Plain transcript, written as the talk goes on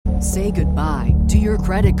Say goodbye to your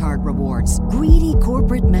credit card rewards. Greedy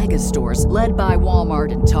corporate mega stores, led by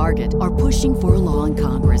Walmart and Target, are pushing for a law in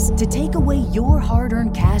Congress to take away your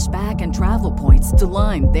hard-earned cash back and travel points to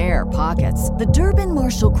line their pockets. The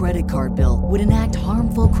Durbin-Marshall credit card bill would enact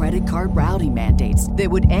harmful credit card routing mandates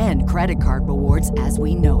that would end credit card rewards as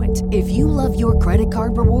we know it. If you love your credit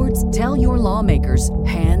card rewards, tell your lawmakers,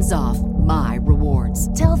 hands off my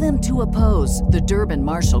rewards. Tell them to oppose the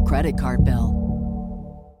Durbin-Marshall credit card bill.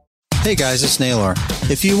 Hey guys, it's Naylor.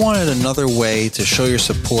 If you wanted another way to show your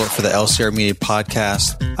support for the LCR Media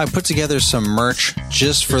Podcast, I put together some merch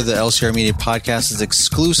just for the LCR Media Podcast. It's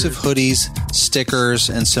exclusive hoodies, stickers,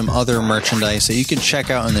 and some other merchandise that you can check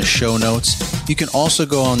out in the show notes. You can also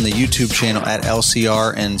go on the YouTube channel at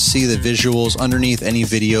LCR and see the visuals underneath any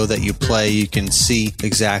video that you play. You can see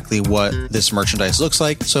exactly what this merchandise looks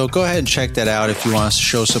like. So go ahead and check that out if you want us to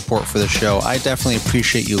show support for the show. I definitely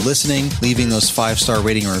appreciate you listening, leaving those 5-star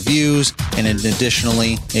rating and reviews, and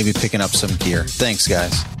additionally, maybe picking up some gear. Thanks,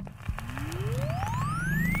 guys.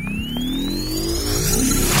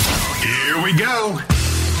 Here we go.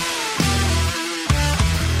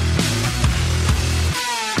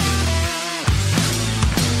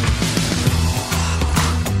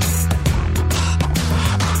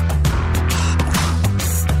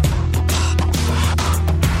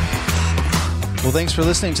 Well, thanks for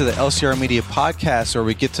listening to the LCR Media Podcast, where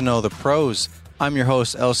we get to know the pros. I'm your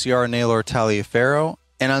host, LCR Naylor Taliaferro,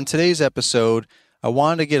 and on today's episode, I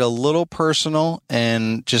wanted to get a little personal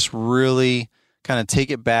and just really kind of take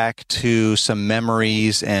it back to some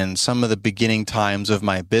memories and some of the beginning times of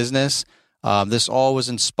my business. This all was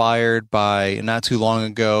inspired by not too long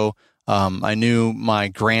ago. I knew my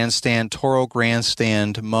Toro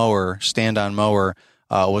Grandstand mower, stand-on mower,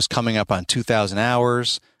 was coming up on 2,000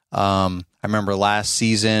 hours. I remember last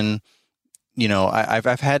season, you know,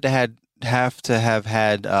 I've had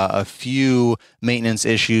a few maintenance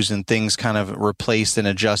issues and things kind of replaced and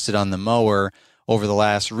adjusted on the mower over the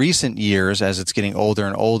last recent years as it's getting older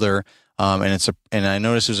and older. And I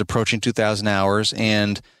noticed it was approaching 2,000 hours.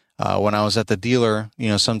 And when I was at the dealer, you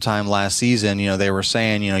know, sometime last season, you know, they were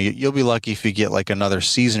saying, you know, you'll be lucky if you get like another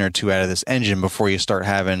season or two out of this engine before you start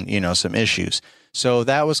having, you know, some issues. So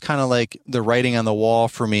that was kind of like the writing on the wall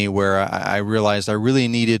for me, where I realized I really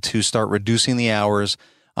needed to start reducing the hours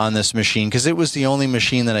on this machine, because it was the only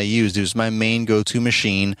machine that I used. It was my main go-to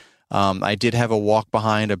machine. I did have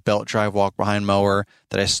a belt drive walk behind mower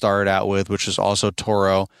that I started out with, which was also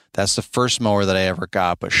Toro. That's the first mower that I ever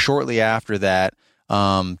got. But shortly after that,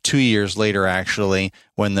 2 years later, actually,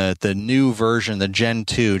 when the new version, the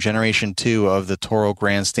Generation 2 of the Toro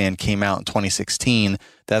Grandstand came out in 2016,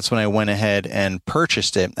 that's when I went ahead and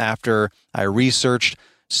purchased it. After I researched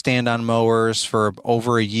stand-on mowers for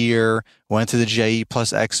over a year, went to the GIE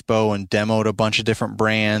Plus Expo and demoed a bunch of different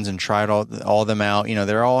brands and tried all them out. You know,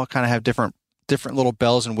 they're all kind of have different little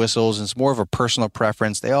bells and whistles, and it's more of a personal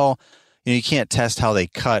preference. They all, you know, you can't test how they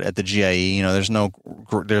cut at the GIE. You know,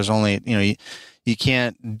 there's only, you know, you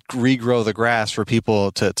can't regrow the grass for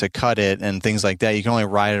people to cut it and things like that. You can only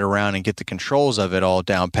ride it around and get the controls of it all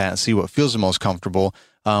down pat and see what feels the most comfortable.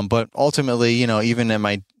 But ultimately, you know, even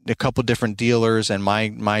at a couple different dealers and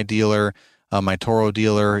my dealer, my Toro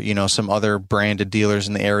dealer, you know, some other branded dealers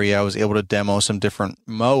in the area, I was able to demo some different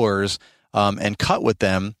mowers and cut with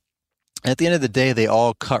them. At the end of the day, they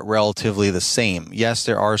all cut relatively the same. Yes,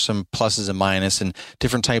 there are some pluses and minuses, and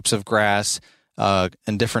different types of grass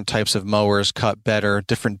and different types of mowers cut better,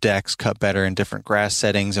 different decks cut better in different grass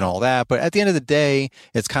settings and all that. But at the end of the day,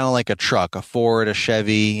 it's kind of like a truck, a Ford, a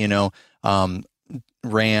Chevy, you know,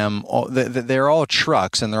 Ram. They're all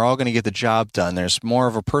trucks, and they're all going to get the job done. There's more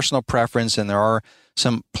of a personal preference, and there are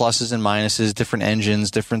some pluses and minuses, different engines,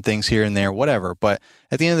 different things here and there, whatever. But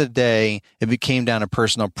at the end of the day, it came down to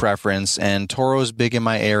personal preference, and Toro is big in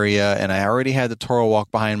my area, and I already had the Toro walk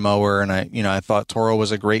behind mower, and I thought Toro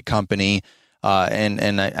was a great company.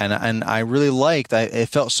 And I really liked. It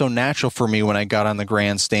felt so natural for me when I got on the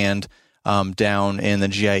Grandstand down in the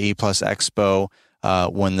GIE Plus Expo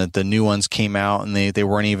when the new ones came out, and they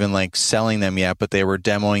weren't even like selling them yet, but they were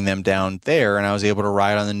demoing them down there, and I was able to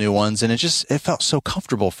ride on the new ones, and it felt so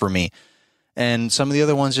comfortable for me. And some of the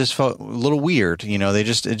other ones just felt a little weird, you know. It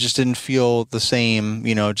just didn't feel the same,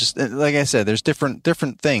 you know. Just like I said, there's different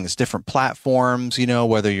things, different platforms, you know,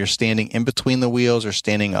 whether you're standing in between the wheels or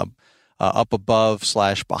standing up above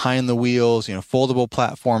 / behind the wheels, you know, foldable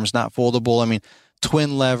platforms, not foldable. I mean,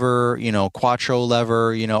 twin lever, you know, quattro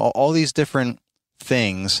lever, you know, all these different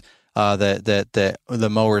things that the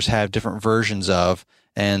mowers have different versions of.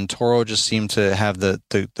 And Toro just seemed to have the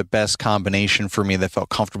best combination for me that felt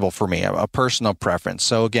comfortable for me, a personal preference.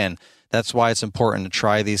 So again, that's why it's important to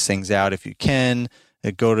try these things out if you can.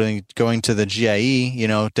 Going to the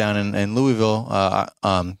GIE, down in Louisville,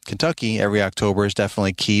 Kentucky every October is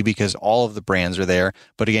definitely key because all of the brands are there.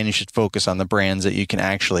 But again, you should focus on the brands that you can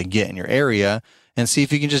actually get in your area and see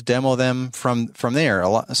if you can just demo them from there.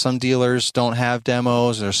 Some dealers don't have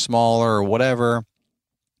demos, they're smaller or whatever.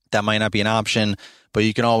 That might not be an option, but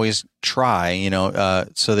you can always try,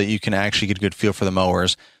 so that you can actually get a good feel for the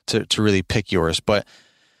mowers to really pick yours. But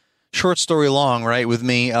short story long, right? With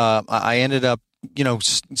me, I ended up,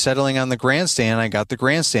 settling on the Grandstand. I got the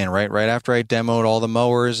Grandstand right after I demoed all the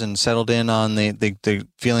mowers and settled in on the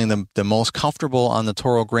feeling the most comfortable on the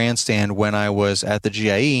Toro Grandstand when I was at the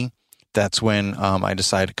GIE. That's when I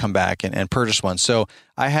decided to come back and purchase one. So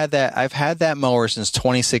I've had that mower since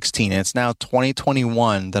 2016, and it's now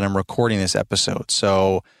 2021 that I'm recording this episode.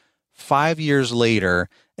 So 5 years later,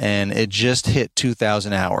 and it just hit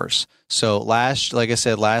 2,000 hours. So like I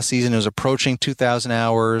said, last season it was approaching 2,000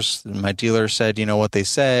 hours. My dealer said, what they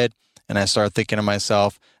said, and I started thinking to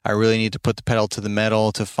myself, I really need to put the pedal to the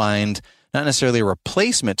metal to find not necessarily a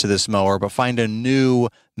replacement to this mower, but find a new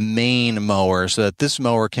main mower so that this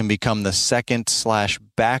mower can become the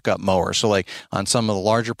second/backup mower. So like on some of the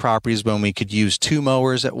larger properties when we could use two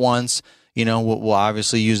mowers at once, we'll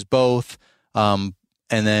obviously use both.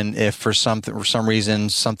 And then if for some reason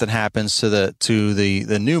something happens to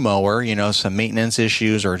the new mower, some maintenance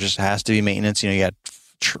issues or just has to be maintenance, you got to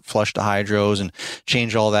flush the hydros and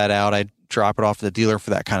change all that out. I drop it off to the dealer for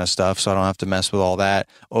that kind of stuff, so I don't have to mess with all that.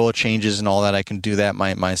 Oil changes and all that, I can do that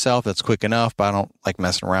myself. That's quick enough, but I don't like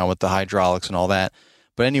messing around with the hydraulics and all that.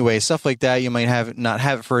 But anyway, stuff like that, you might not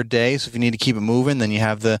have it for a day. So if you need to keep it moving, then you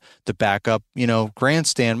have the backup,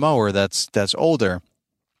 Grandstand mower that's older,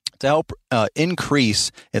 to help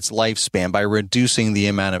increase its lifespan by reducing the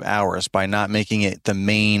amount of hours, by not making it the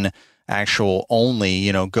main actual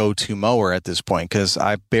only, go-to mower at this point. Because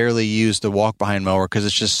I barely use the walk-behind mower because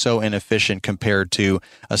it's just so inefficient compared to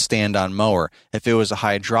a stand-on mower. If it was a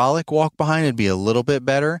hydraulic walk-behind, it'd be a little bit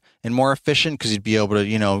better and more efficient because you'd be able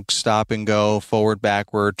to, stop and go, forward,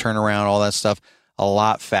 backward, turn around, all that stuff a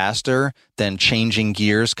lot faster than changing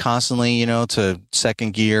gears constantly, to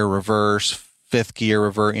second gear, reverse, fifth gear,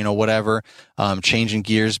 revert, whatever, changing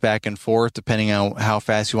gears back and forth depending on how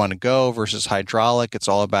fast you want to go versus hydraulic. It's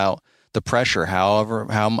all about the pressure. However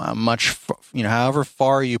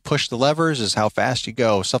far you push the levers is how fast you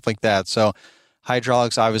go, stuff like that. So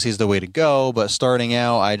hydraulics obviously is the way to go, but starting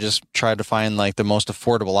out, I just tried to find like the most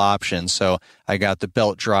affordable option. So I got the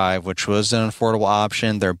belt drive, which was an affordable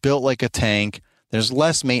option. They're built like a tank. There's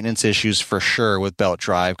less maintenance issues for sure with belt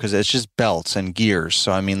drive because it's just belts and gears.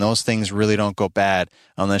 So, those things really don't go bad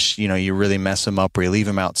unless, you really mess them up or you leave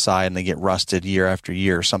them outside and they get rusted year after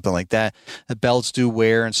year or something like that. The belts do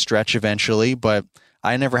wear and stretch eventually, but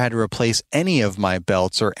I never had to replace any of my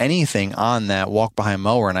belts or anything on that walk-behind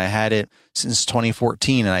mower, and I had it since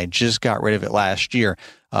 2014, and I just got rid of it last year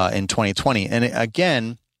in 2020. And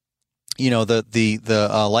again, the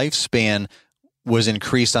lifespan was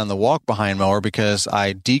increased on the walk-behind mower because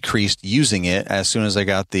I decreased using it as soon as I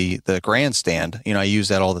got the Grandstand. I use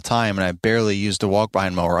that all the time, and I barely used the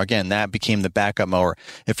walk-behind mower. Again, that became the backup mower.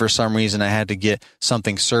 If for some reason I had to get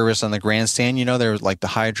something serviced on the Grandstand, there was like the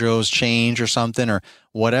hydros change or something or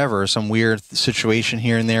whatever, some weird situation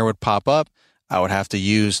here and there would pop up, I would have to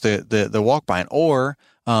use the walk-behind. Or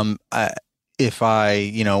if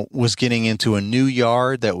I, was getting into a new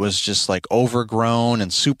yard that was just like overgrown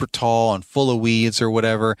and super tall and full of weeds or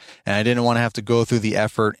whatever, and I didn't want to have to go through the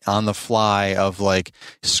effort on the fly of like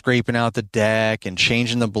scraping out the deck and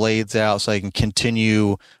changing the blades out so I can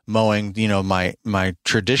continue mowing, my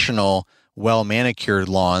traditional well-manicured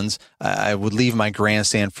lawns, I would leave my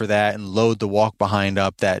Grandstand for that and load the walk-behind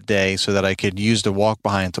up that day so that I could use the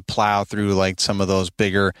walk-behind to plow through like some of those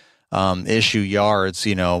bigger issue yards,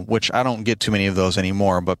 which I don't get too many of those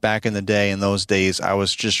anymore. But back in the day, in those days, I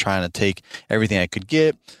was just trying to take everything I could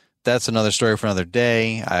get. That's another story for another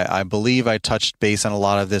day. I believe I touched base on a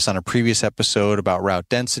lot of this on a previous episode about route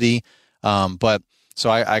density. But so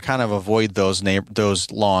I kind of avoid those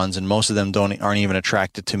lawns, and most of them aren't even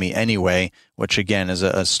attracted to me anyway, which again is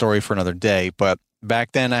a story for another day. But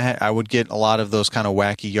back then I would get a lot of those kind of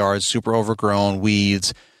wacky yards, super overgrown,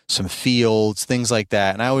 weeds, some fields, things like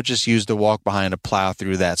that. And I would just use the walk behind to plow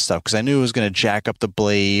through that stuff because I knew it was going to jack up the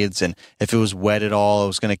blades. And if it was wet at all, it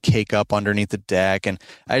was going to cake up underneath the deck. And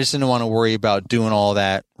I just didn't want to worry about doing all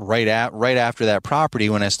that right after that property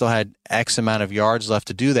when I still had X amount of yards left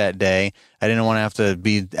to do that day. I didn't want to have to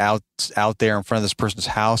be out there in front of this person's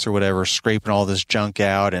house or whatever, scraping all this junk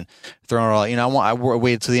out and throwing it all. I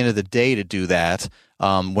waited till the end of the day to do that.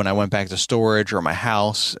 when I went back to storage, or my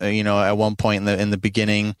house, at one point in the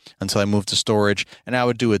beginning until I moved to storage, and I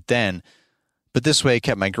would do it then. But this way, I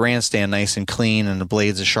kept my grandstand nice and clean and the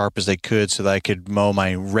blades as sharp as they could so that I could mow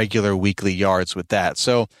my regular weekly yards with that.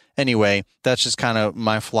 So anyway, that's just kind of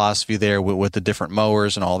my philosophy there with the different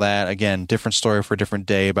mowers and all that. Again, different story for a different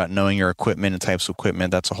day about knowing your equipment and types of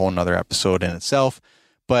equipment. That's a whole nother episode in itself.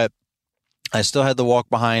 But I still had the walk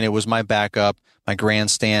behind. It was my backup. My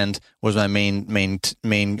grandstand was my main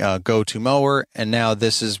go-to mower. And now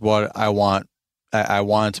this is what I want. I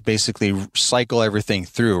wanted to basically cycle everything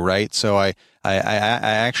through, right? So I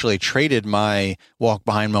actually traded my walk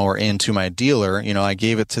behind mower into my dealer. I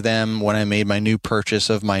gave it to them when I made my new purchase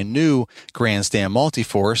of my new Grandstand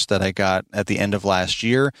Multiforce that I got at the end of last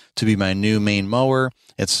year to be my new main mower.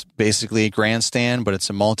 It's basically a Grandstand, but it's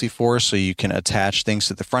a Multiforce, so you can attach things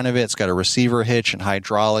to the front of it. It's got a receiver hitch and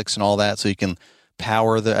hydraulics and all that, so you can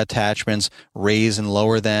power the attachments, raise and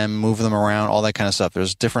lower them, move them around, all that kind of stuff.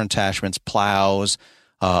 There's different attachments, plows,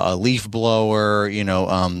 a leaf blower,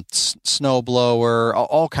 snow blower,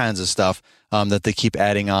 all kinds of stuff that they keep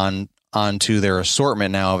adding onto their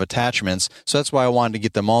assortment now of attachments. So that's why I wanted to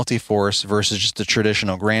get the Multiforce versus just the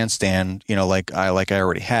traditional Grandstand, like I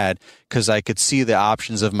already had, because I could see the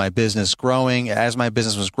options of my business growing. As my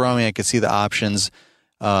business was growing, I could see the options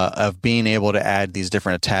of being able to add these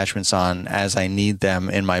different attachments on as I need them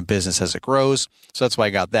in my business as it grows. So that's why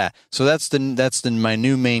I got that. So that's my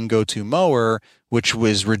new main go-to mower, which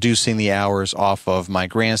was reducing the hours off of my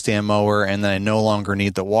Grandstand mower, and then I no longer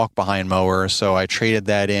need the walk behind mower. So I traded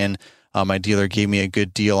that in. My dealer gave me a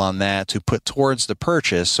good deal on that to put towards the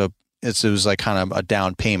purchase. So it was like kind of a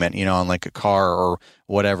down payment, on like a car or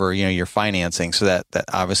whatever, you're financing. So that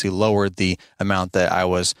obviously lowered the amount that I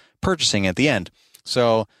was purchasing at the end.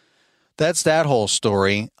 So that's that whole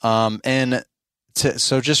story.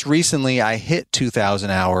 So just recently I hit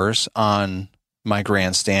 2,000 hours on my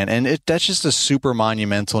Grandstand, and that's just a super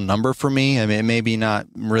monumental number for me. I mean, it may be not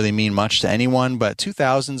really mean much to anyone, but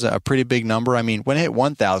 2,000 is a pretty big number. I mean, when it hit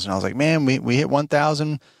 1,000, I was like, man, we hit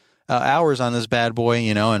 1,000 hours on this bad boy,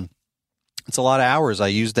 and it's a lot of hours. I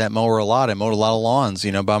used that mower a lot. I mowed a lot of lawns,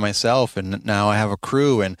 by myself, and now I have a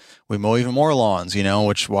crew and we mow even more lawns,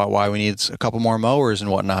 which why we need a couple more mowers and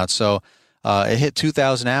whatnot. So it hit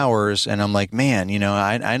 2,000 hours, and I'm like, man,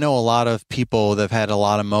 I know a lot of people that have had a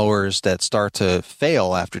lot of mowers that start to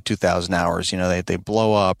fail after 2,000 hours. They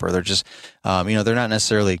blow up, or they're just, they're not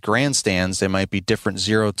necessarily Grandstands. They might be different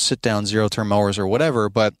sit-down zero-turn mowers or whatever,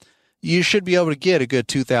 but you should be able to get a good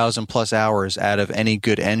 2,000 plus hours out of any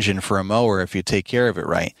good engine for a mower if you take care of it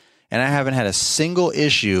right. And I haven't had a single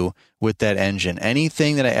issue with that engine.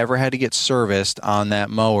 Anything that I ever had to get serviced on that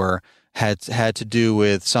mower had to do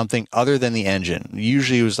with something other than the engine.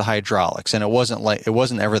 Usually it was the hydraulics, and it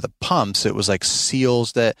wasn't ever the pumps. It was like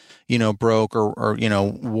seals that, broke or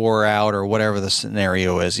wore out, or whatever the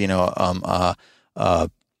scenario is,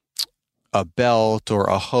 a belt or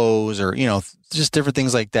a hose, or, just different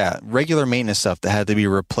things like that. Regular maintenance stuff that had to be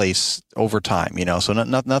replaced over time, so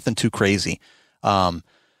nothing too crazy. And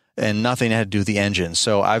nothing had to do with the engine.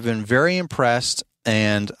 So I've been very impressed,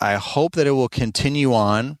 and I hope that it will continue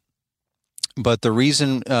on. But the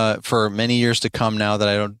reason for many years to come now that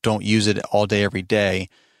I don't use it all day, every day,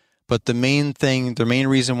 but the main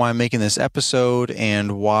reason why I'm making this episode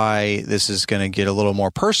and why this is going to get a little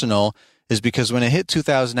more personal is because when it hit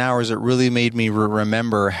 2,000 hours, it really made me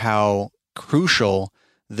remember how crucial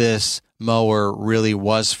this mower really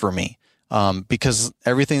was for me. Because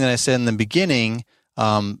everything that I said in the beginning,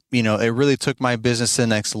 it really took my business to the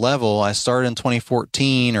next level. I started in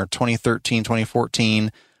 2014 or 2013,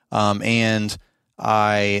 2014. Because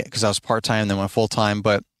I was part-time, then went full-time,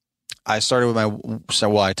 but I started with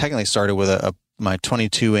I technically started with my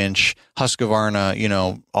 22-inch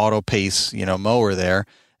Husqvarna, Auto Pace, mower there.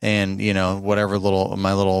 And, whatever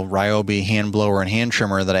my little Ryobi hand blower and hand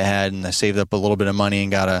trimmer that I had, and I saved up a little bit of money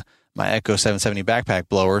and got my Echo 770 backpack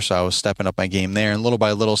blower. So I was stepping up my game there, and little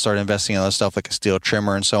by little started investing in other stuff like a steel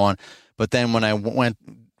trimmer and so on. But then when I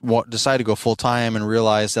decided to go full time and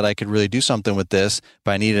realized that I could really do something with this, but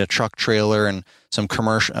I needed a truck trailer and some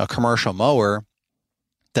commercial mower.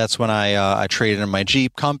 That's when I traded in my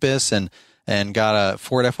Jeep Compass and got a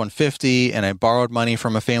Ford F-150, and I borrowed money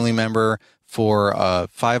from a family member for a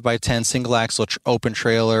 5x10 single axle open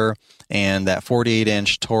trailer and that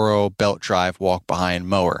 48-inch Toro belt drive walk behind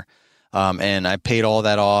mower. And I paid all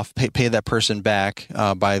that off, paid that person back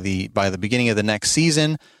by the beginning of the next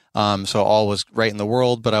season. So all was right in the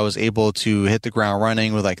world, but I was able to hit the ground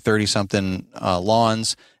running with like 30 something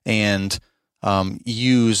lawns, and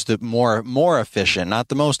use the more efficient, not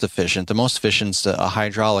the most efficient. The most efficient is a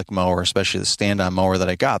hydraulic mower, especially the stand-on mower that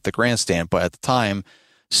I got, the Grandstand. But at the time,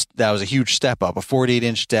 that was a huge step up, a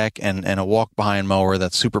 48-inch deck and a walk-behind mower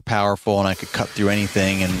that's super powerful, and I could cut through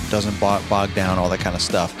anything and doesn't bog down, all that kind of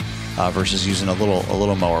stuff, versus using a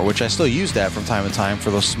little mower, which I still use that from time to time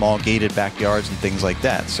for those small gated backyards and things like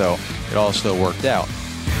that. So it all still worked out.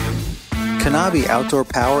 Knabe Outdoor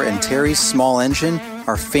Power and Terry's Small Engine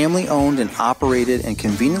are family-owned and operated and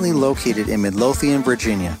conveniently located in Midlothian,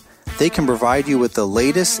 Virginia. They can provide you with the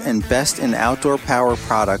latest and best in outdoor power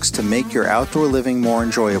products to make your outdoor living more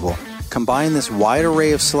enjoyable. Combine this wide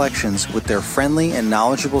array of selections with their friendly and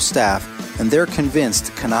knowledgeable staff, and they're convinced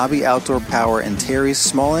Knabe Outdoor Power and Terry's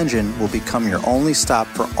Small Engine will become your only stop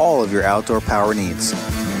for all of your outdoor power needs.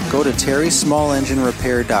 Go to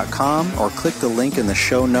terrysmallenginerepair.com or click the link in the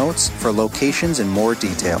show notes for locations and more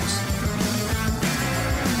details.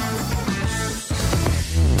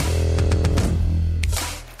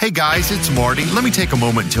 Hey guys, it's Marty. Let me take a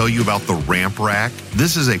moment and tell you about the Ramp Rack.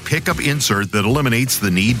 This is a pickup insert that eliminates the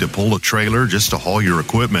need to pull a trailer just to haul your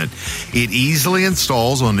equipment. It easily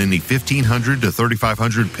installs on any 1500 to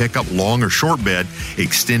 3500 pickup long or short bed,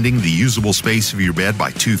 extending the usable space of your bed by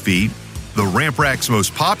 2 feet. The Ramp Rack's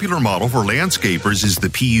most popular model for landscapers is the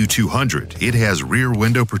PU200. It has rear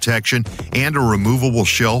window protection and a removable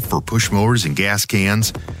shelf for push mowers and gas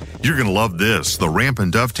cans. You're going to love this. The Ramp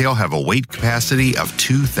and Dovetail have a weight capacity of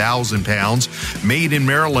 2,000 pounds. Made in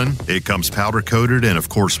Maryland, it comes powder coated and, of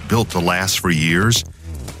course, built to last for years.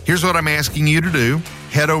 Here's what I'm asking you to do.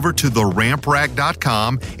 Head over to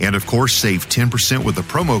theramprack.com and, of course, save 10% with the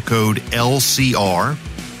promo code LCR.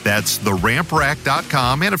 That's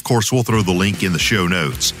theramprack.com, and of course, we'll throw the link in the show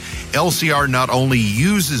notes. LCR not only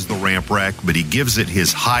uses the Ramp Rack, but he gives it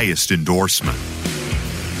his highest endorsement.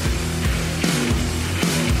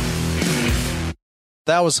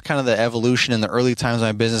 That was kind of the evolution in the early times of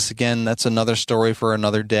my business. Again, that's another story for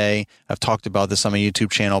another day. I've talked about this on my YouTube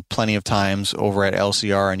channel plenty of times over at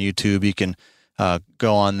LCR on YouTube. You can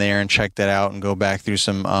go on there and check that out and go back through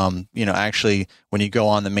some, actually, when you go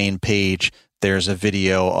on the main page, there's a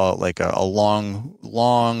video, like a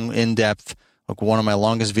long, in-depth, like one of my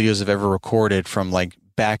longest videos I've ever recorded from like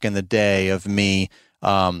back in the day of me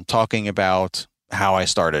talking about how I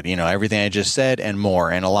started, everything I just said and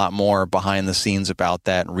more, and a lot more behind the scenes about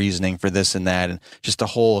that and reasoning for this and that, and just a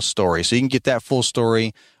whole story. So you can get that full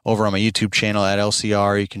story over on my YouTube channel at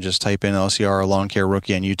LCR. You can just type in LCR Lawn Care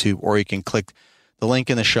Rookie on YouTube, or you can click the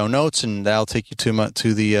link in the show notes and that'll take you to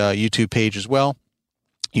the YouTube page as well.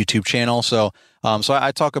 YouTube channel. So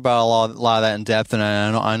I talk about a lot of that in depth, and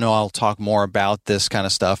I know I'll talk more about this kind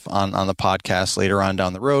of stuff on the podcast later on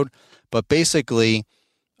down the road. But basically,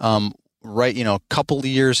 a couple of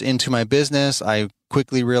years into my business, I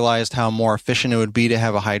quickly realized how more efficient it would be to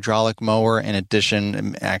have a hydraulic mower in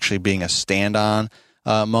addition actually being a stand-on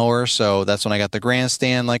mower. So that's when I got the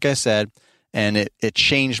Grandstand, like I said, and it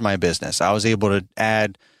changed my business. I was able to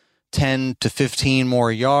add 10 to 15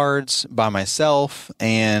 more yards by myself,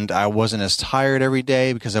 and I wasn't as tired every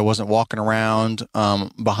day because I wasn't walking around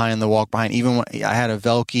behind the walk-behind. Even when I had a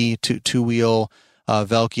Velke, two-wheel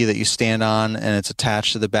Velke that you stand on, and it's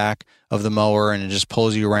attached to the back of the mower, and it just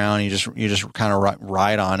pulls you around. You just kind of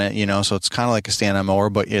ride on it, so it's kind of like a stand-on mower,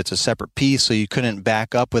 but it's a separate piece, so you couldn't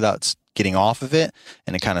back up without getting off of it,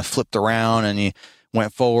 and it kind of flipped around, and you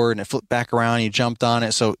went forward and it flipped back around, you jumped on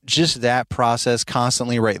it. So just that process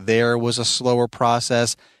constantly right there was a slower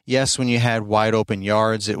process. Yes, when you had wide open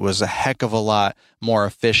yards, it was a heck of a lot more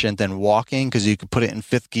efficient than walking because you could put it in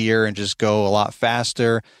fifth gear and just go a lot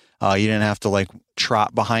faster. You didn't have to like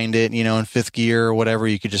trot behind it, in fifth gear or whatever.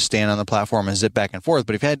 You could just stand on the platform and zip back and forth.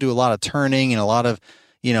 But if you had to do a lot of turning and a lot of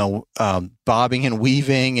bobbing and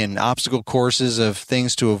weaving and obstacle courses of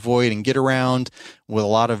things to avoid and get around with a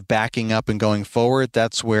lot of backing up and going forward,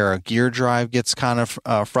 that's where a gear drive gets kind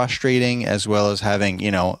of frustrating, as well as having,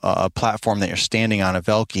 a platform that you're standing on, a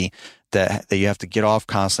Velke, that you have to get off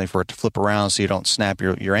constantly for it to flip around so you don't snap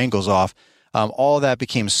your ankles off. All of that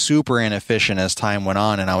became super inefficient as time went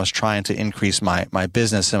on, and I was trying to increase my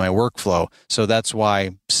business and my workflow. So that's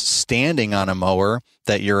why standing on a mower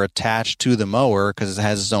that you're attached to the mower, because it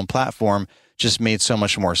has its own platform, just made so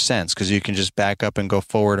much more sense, because you can just back up and go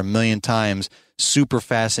forward a million times super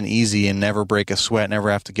fast and easy and never break a sweat,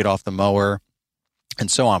 never have to get off the mower, and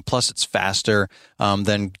so on. Plus, it's faster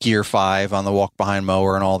than Gear 5 on the walk-behind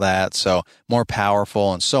mower and all that, so more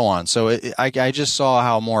powerful and so on. So I just saw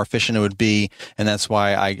how more efficient it would be, and that's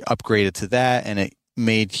why I upgraded to that, and it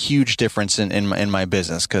made huge difference in my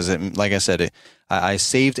business because, like I said, I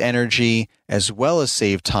saved energy as well as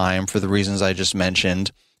saved time for the reasons I just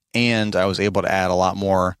mentioned, and I was able to add a lot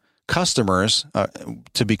more customers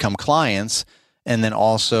to become clients. And then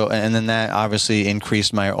that obviously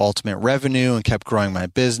increased my ultimate revenue and kept growing my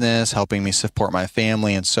business, helping me support my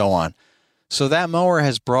family and so on. So that mower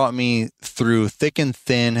has brought me through thick and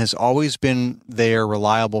thin, has always been there,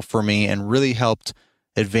 reliable for me, and really helped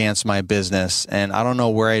advance my business. And I don't know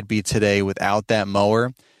where I'd be today without that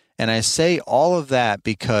mower. And I say all of that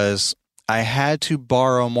because I had to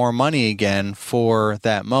borrow more money again for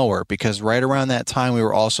that mower, because right around that time, we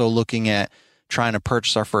were also looking at trying to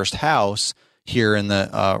purchase our first house here in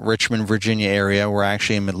the Richmond, Virginia area. We're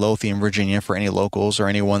actually in Midlothian, Virginia, for any locals or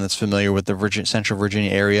anyone that's familiar with the Central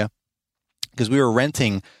Virginia area, because we were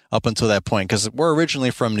renting up until that point, because we're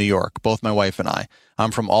originally from New York, both my wife and I.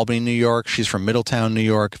 I'm from Albany, New York. She's from Middletown, New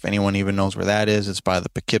York. If anyone even knows where that is, it's by the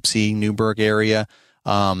Poughkeepsie, Newburgh area.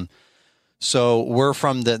 So we're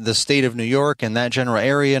from the state of New York and that general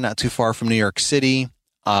area, not too far from New York City.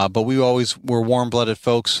 But we always were warm-blooded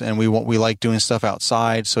folks, and we like doing stuff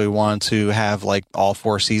outside. So we wanted to have like all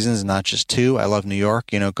 4 seasons and not just 2. I love New York,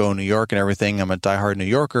 go New York and everything. I'm a diehard New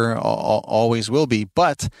Yorker, always will be.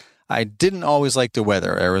 But I didn't always like the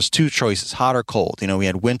weather. There was 2 choices, hot or cold. We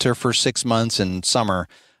had winter for 6 months and summer.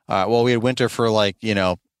 We had winter for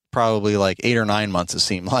probably 8 or 9 months, it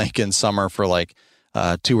seemed like, and summer for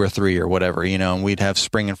 2 or 3 or whatever, and we'd have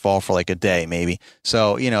spring and fall for a day maybe.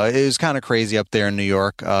 So, it was kind of crazy up there in New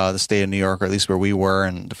York, the state of New York, or at least where we were.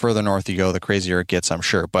 And the further north you go, the crazier it gets, I'm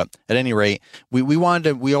sure. But at any rate, we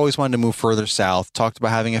always wanted to move further south, talked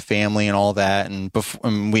about having a family and all that.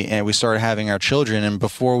 And we started having our children. And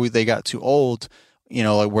before they got too old,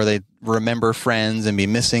 where they remember friends and be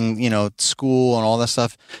missing, school and all that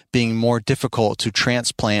stuff being more difficult to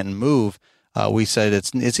transplant and move, we said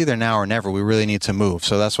it's either now or never. We really need to move.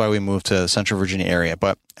 So that's why we moved to the Central Virginia area.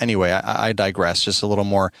 But anyway, I digress. Just a little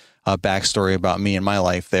more backstory about me and my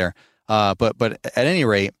life there. But at any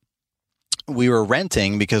rate, we were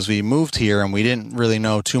renting because we moved here and we didn't really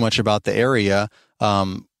know too much about the area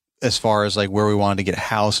as far as where we wanted to get a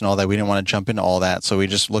house and all that. We didn't want to jump into all that. So we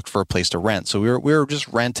just looked for a place to rent. So we were just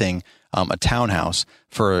renting a townhouse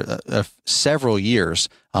for several years,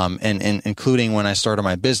 and including when I started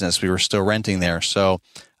my business, we were still renting there. So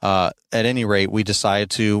at any rate, we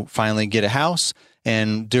decided to finally get a house.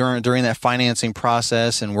 And during that financing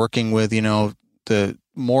process and working with the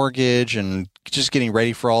mortgage and just getting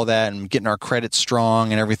ready for all that and getting our credit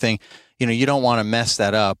strong and everything, you don't want to mess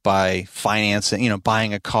that up by financing,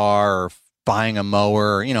 buying a car or buying a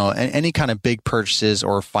mower, any kind of big purchases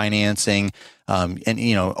or financing, and,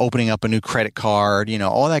 opening up a new credit card,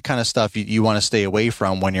 all that kind of stuff you want to stay away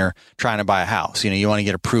from when you're trying to buy a house. You want to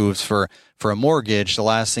get approved for a mortgage. The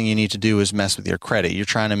last thing you need to do is mess with your credit. You're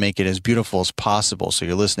trying to make it as beautiful as possible. So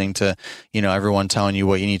you're listening to, everyone telling you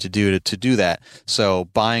what you need to do to do that. So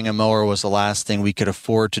buying a mower was the last thing we could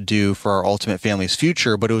afford to do for our ultimate family's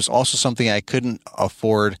future, but it was also something I couldn't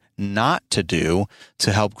afford not to do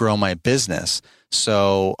to help grow my business.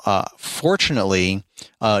 So, fortunately,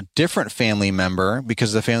 a different family member,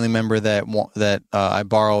 because the family member that I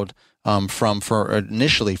borrowed from for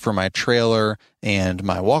initially for my trailer and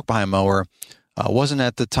my walk behind mower wasn't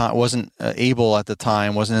able at the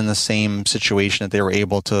time, wasn't in the same situation that they were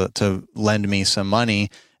able to lend me some money,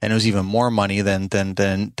 and it was even more money than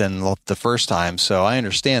the first time. So I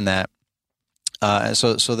understand that.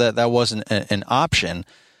 So that wasn't an option,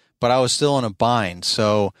 but I was still in a bind.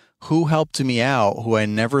 So who helped me out, who I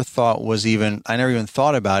never even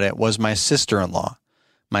thought about it, was my sister-in-law.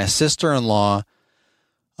 My sister-in-law,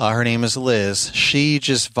 her name is Liz. She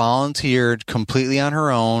just volunteered completely on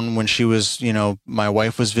her own when she was, my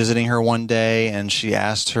wife was visiting her one day, and she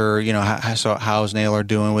asked her, how's Naylor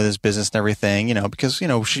doing with his business and everything, because,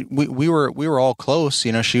 we were all close.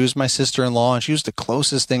 She was my sister-in-law, and she was the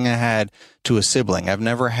closest thing I had to a sibling. I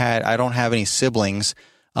don't have any siblings.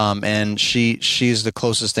 And she's the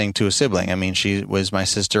closest thing to a sibling. I mean, she was my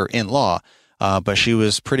sister-in-law, but she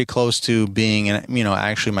was pretty close to being,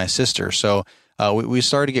 actually my sister. So, we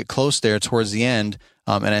started to get close there towards the end.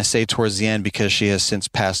 And I say towards the end because she has since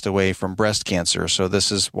passed away from breast cancer. So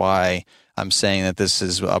this is why I'm saying that this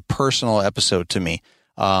is a personal episode to me,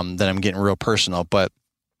 that I'm getting real personal. But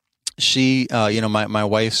she, my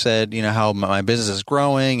wife said, how my business is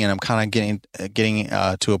growing and I'm kind of getting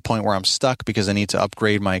to a point where I'm stuck because I need to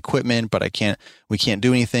upgrade my equipment, but we can't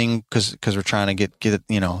do anything because we're trying to get,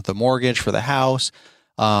 the mortgage for the house.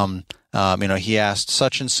 He asked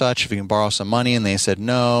such and such if he can borrow some money, and they said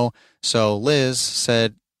no. So Liz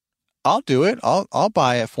said, I'll do it. I'll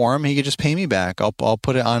buy it for him. He could just pay me back. I'll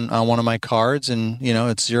put it on one of my cards, and,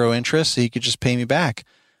 it's 0 interest. So he could just pay me back.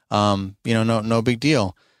 No big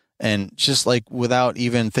deal. and just like without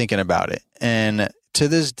even thinking about it. And to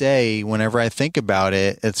this day, whenever I think about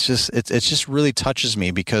it, it just really touches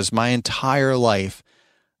me, because my entire life,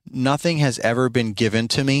 nothing has ever been given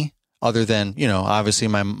to me other than, obviously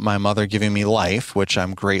my mother giving me life, which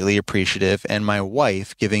I'm greatly appreciative, and my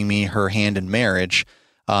wife giving me her hand in marriage,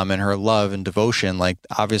 and her love and devotion. Like,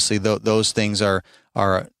 obviously those things are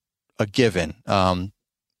a given, that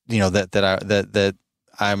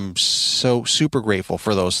I'm so super grateful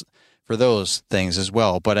for those things as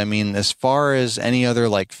well. But I mean, as far as any other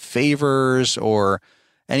like favors or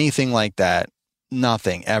anything like that,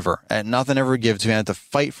 nothing ever given to me. I had to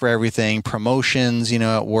fight for everything, promotions,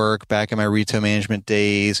 at work, back in my retail management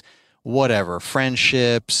days, whatever,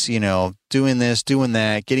 friendships, doing this, doing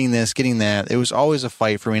that, getting this, getting that. It was always a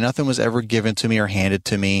fight for me. Nothing was ever given to me or handed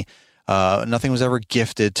to me. Nothing was ever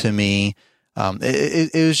gifted to me.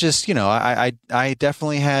 It was just, I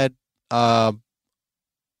definitely had, a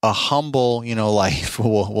humble, life.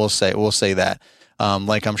 We'll say that.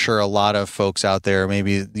 Like I'm sure a lot of folks out there,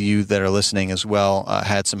 maybe you that are listening as well,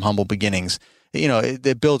 had some humble beginnings.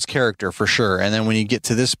 It builds character for sure. And then when you get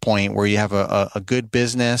to this point where you have a good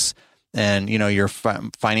business and, you're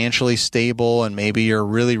financially stable, and maybe you're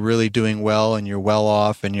really, really doing well, and you're well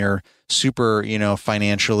off, and you're super,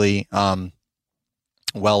 financially,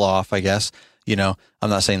 well off, I guess. I'm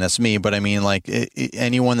not saying that's me, but I mean, like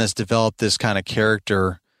anyone that's developed this kind of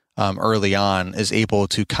character early on is able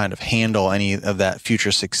to kind of handle any of that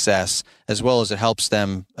future success, as well as it helps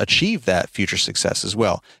them achieve that future success as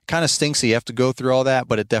well. Kind of stinks that you have to go through all that,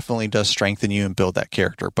 but it definitely does strengthen you and build that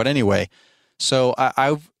character. But anyway, so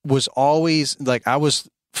I was always like, I was,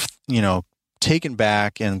 taken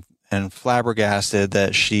back and flabbergasted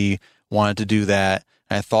that she wanted to do that.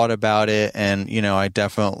 I thought about it, and, I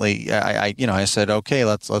definitely, I said, okay,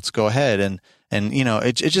 let's go ahead. And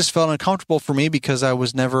it just felt uncomfortable for me, because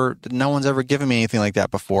no one's ever given me anything like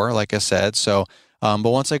that before, like I said. So, but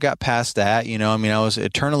once I got past that, I was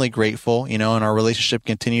eternally grateful, and our relationship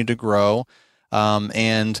continued to grow.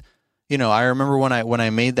 And, I remember when I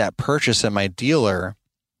made that purchase at my dealer,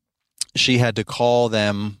 she had to call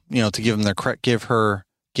them, to give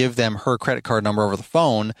them her credit card number over the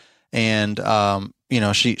phone. And,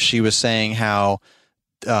 she was saying how,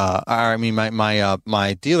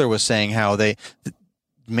 my dealer was saying how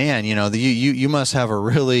you must have a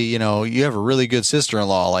really, you have a really good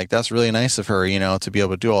sister-in-law. Like, that's really nice of her, to be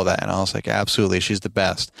able to do all that. And I was like, absolutely, she's the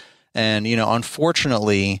best. And,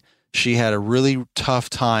 unfortunately, she had a really tough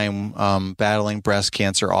time, battling breast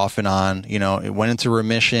cancer off and on. It went into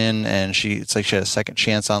remission, and it's like she had a second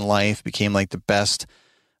chance on life, became like the best,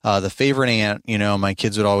 the favorite aunt, my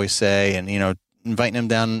kids would always say, and, inviting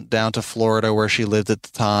them down to Florida where she lived at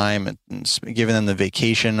the time, and giving them the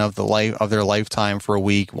vacation of their lifetime for a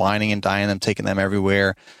week, wining and dining them, taking them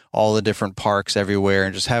everywhere, all the different parks everywhere,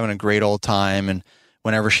 and just having a great old time. And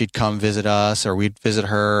whenever she'd come visit us or we'd visit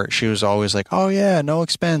her, she was always like, "Oh yeah, no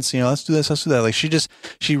expense, let's do this, let's do that." Like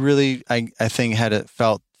she really, I think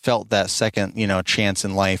felt that second, chance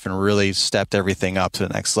in life, and really stepped everything up to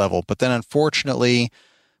the next level. But then unfortunately,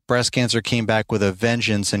 breast cancer came back with a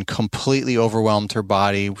vengeance and completely overwhelmed her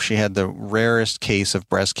body. She had the rarest case of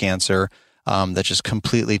breast cancer that just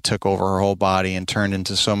completely took over her whole body and turned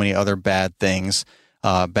into so many other bad things,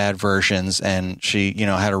 bad versions. And she,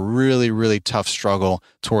 had a really, really tough struggle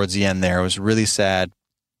towards the end there. It was really sad.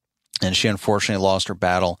 And she unfortunately lost her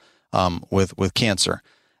battle with cancer.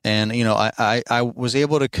 And, I was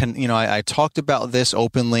able to, I talked about this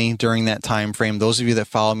openly during that time frame. Those of you that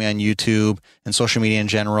follow me on YouTube and social media in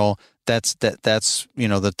general, that's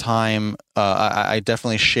the time, I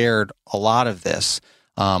definitely shared a lot of this.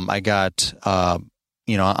 I got, on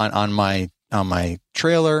my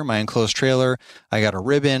trailer, my enclosed trailer, I got a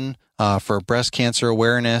ribbon, for breast cancer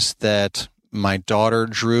awareness that my daughter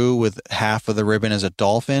drew, with half of the ribbon as a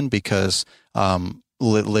dolphin, because,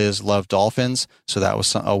 Liz loved dolphins. So that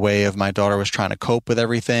was a way of my daughter was trying to cope with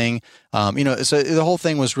everything. So the whole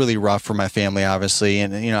thing was really rough for my family, obviously.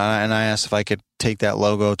 And, and I asked if I could take that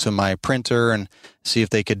logo to my printer and see if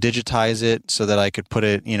they could digitize it so that I could put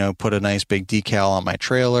a nice big decal on my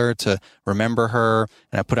trailer to remember her.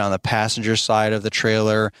 And I put it on the passenger side of the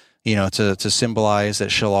trailer, to symbolize that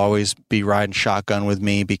she'll always be riding shotgun with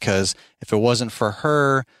me, because if it wasn't for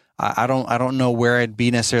her, I don't know where I'd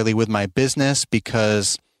be necessarily with my business,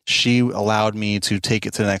 because she allowed me to take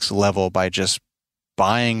it to the next level by just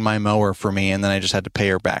buying my mower for me, and then I just had to pay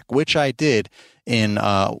her back, which I did in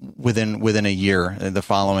within a year, the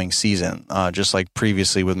following season, just like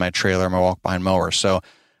previously with my trailer, my walk behind mower. So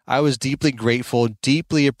I was deeply grateful,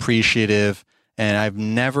 deeply appreciative, and I've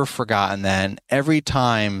never forgotten that. And every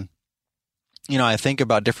time I think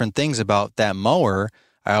about different things about that mower.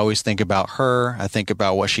 I always think about her. I think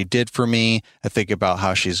about what she did for me. I think about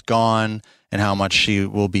how she's gone and how much she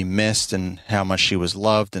will be missed and how much she was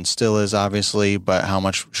loved and still is, obviously, but how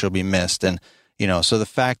much she'll be missed. And, so the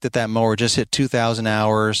fact that mower just hit 2,000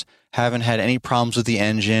 hours, haven't had any problems with the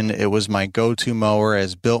engine. It was my go-to mower,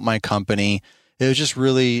 has built my company. It was just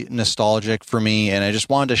really nostalgic for me. And I just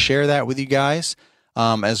wanted to share that with you guys,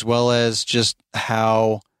 as well as just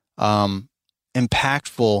how,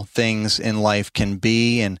 impactful things in life can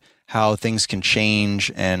be and how things can change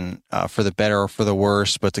and for the better or for the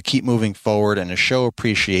worse, but to keep moving forward and to show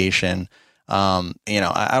appreciation. I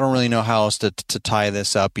don't really know how else to tie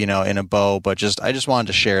this up, in a bow, but I just wanted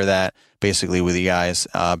to share that basically with you guys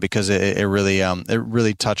because it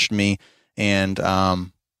really touched me. And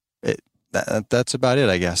that's about it,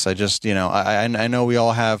 I guess. I just, I know we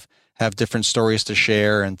all have different stories to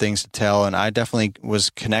share and things to tell. And I definitely was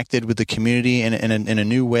connected with the community in a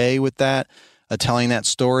new way with that, telling that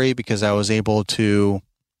story, because I was able to,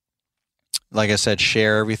 like I said,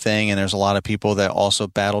 share everything. And there's a lot of people that also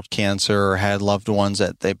battled cancer or had loved ones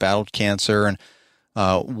that they battled cancer and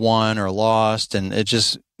won or lost. And it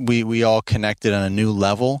just, we all connected on a new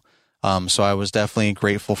level. So I was definitely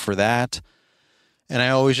grateful for that. And I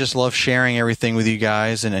always just love sharing everything with you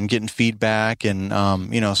guys and getting feedback. And,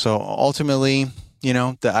 so ultimately, I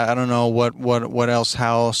don't know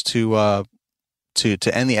how else to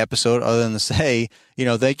end the episode other than to say,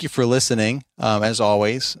 thank you for listening, as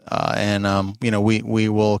always. We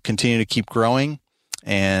will continue to keep growing,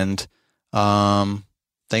 and,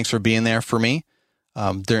 thanks for being there for me,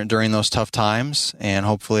 during those tough times. And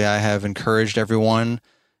hopefully I have encouraged everyone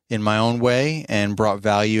in my own way and brought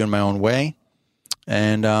value in my own way.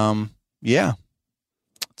 And, that's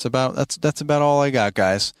about all I got,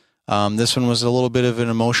 guys. This one was a little bit of an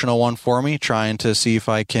emotional one for me, trying to see if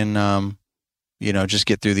I can, just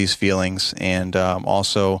get through these feelings, and,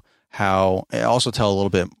 also tell a little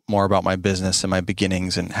bit more about my business and my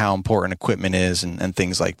beginnings and how important equipment is and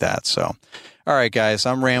things like that. So, all right, guys,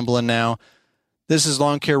 I'm rambling now. This is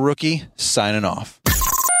Lawn Care Rookie signing off.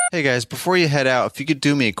 Hey guys, before you head out, if you could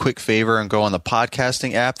do me a quick favor and go on the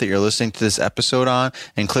podcasting app that you're listening to this episode on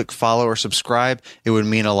and click follow or subscribe, it would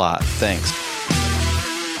mean a lot. Thanks.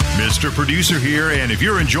 Mr. Producer here, and if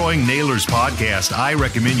you're enjoying Naylor's podcast, I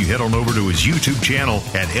recommend you head on over to his YouTube channel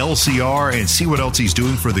at LCR and see what else he's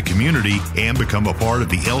doing for the community and become a part of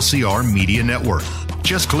the LCR Media Network.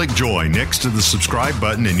 Just click join next to the subscribe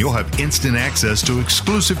button and you'll have instant access to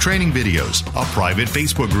exclusive training videos, a private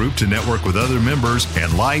Facebook group to network with other members,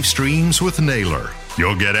 and live streams with Naylor.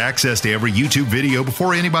 You'll get access to every YouTube video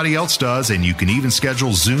before anybody else does, and you can even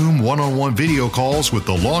schedule Zoom one-on-one video calls with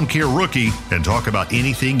the Lawn Care Rookie and talk about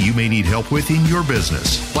anything you may need help with in your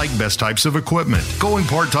business, like best types of equipment, going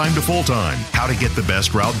part-time to full-time, how to get the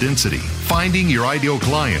best route density, finding your ideal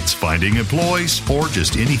clients, finding employees, or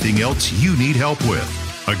just anything else you need help with.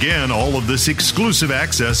 Again, all of this exclusive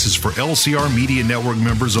access is for LCR Media Network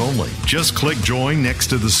members only. Just click join next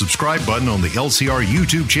to the subscribe button on the LCR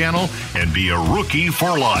YouTube channel and be a rookie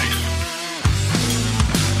for life.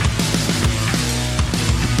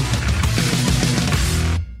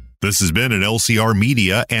 This has been an LCR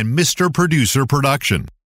Media and Mr. Producer production.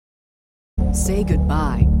 Say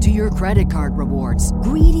goodbye to your credit card rewards.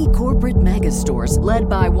 Greedy corporate mega stores, led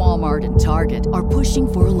by Walmart and Target, are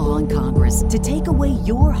pushing for a law in Congress to take away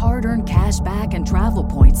your hard-earned cash back and travel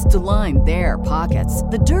points to line their pockets.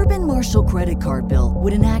 The Durbin-Marshall credit card bill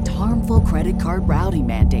would enact harmful credit card routing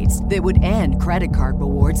mandates that would end credit card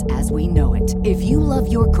rewards as we know it. If you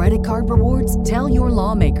love your credit card rewards, tell your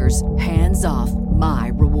lawmakers, hands off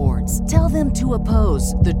my rewards. Tell them to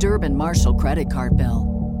oppose the Durbin-Marshall credit card bill.